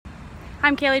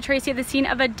I'm Kaylee Tracy at the scene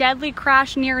of a deadly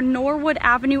crash near Norwood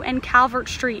Avenue and Calvert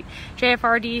Street.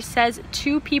 JFRD says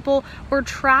 2 people were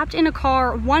trapped in a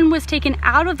car. One was taken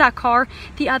out of that car,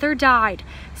 the other died.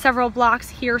 Several blocks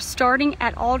here starting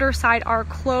at Northside are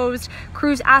closed.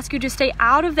 Crews ask you to stay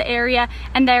out of the area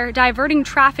and they're diverting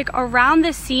traffic around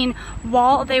the scene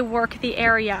while they work the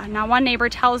area. Now, one neighbor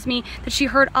tells me that she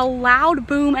heard a loud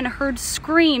boom and heard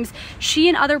screams. She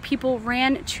and other people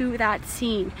ran to that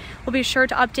scene. We'll be sure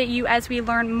to update you as we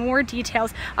learn more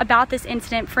details about this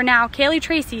incident. For now, Kaylee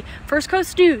Tracy, First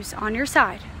Coast News, on your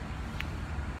side.